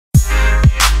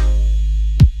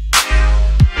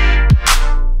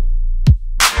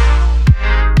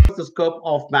the scope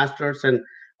of Masters in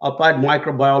Applied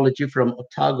Microbiology from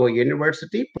Otago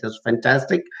University. It is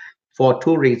fantastic for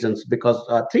two reasons, because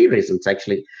three reasons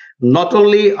actually. Not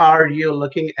only are you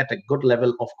looking at a good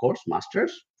level of course,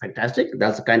 Masters, fantastic.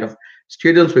 That's the kind of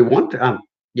students we want.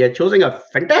 You're choosing a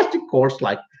fantastic course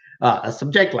like a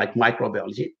subject like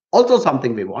microbiology, also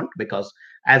something we want because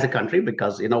as a country,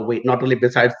 because we not only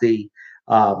besides the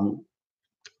um,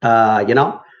 uh, you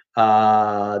know,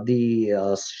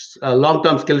 the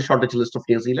long-term skill shortage list of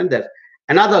New Zealand. There's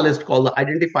another list called the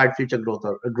identified future growth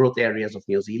or growth areas of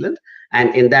New Zealand,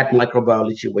 and in that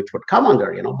microbiology, which would come under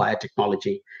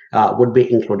biotechnology, would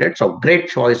be included. So great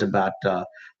choice about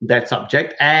that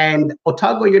subject. And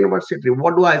Otago University.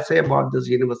 What do I say about this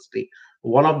university?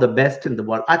 One of the best in the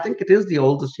world. I think it is the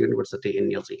oldest university in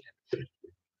New Zealand.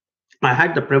 I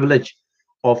had the privilege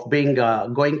of being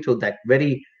going to that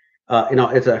very,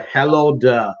 it's a hallowed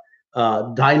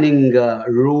dining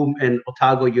room in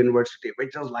Otago University,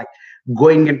 which was like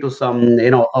going into some,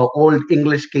 old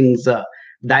English king's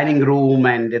dining room,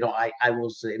 and I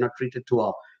was treated to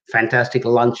a fantastic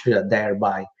lunch there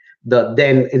by the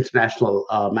then international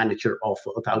manager of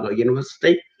Otago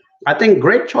University. I think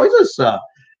great choices.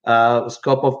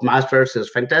 Scope of masters is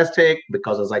fantastic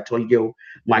because, as I told you,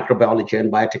 microbiology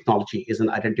and biotechnology is an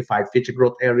identified future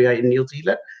growth area in New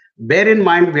Zealand. Bear in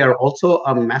mind, we are also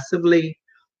a massively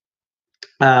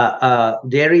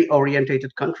dairy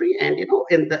orientated country, and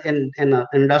in an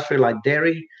industry like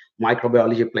dairy,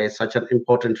 microbiology plays such an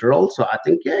important role. So I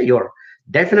think, yeah, you're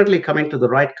definitely coming to the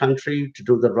right country to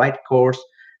do the right course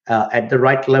at the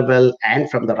right level and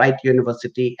from the right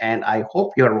university. And I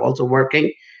hope you're also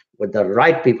working with the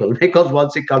right people, because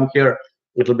once you come here,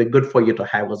 it'll be good for you to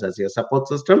have us as your support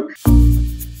system.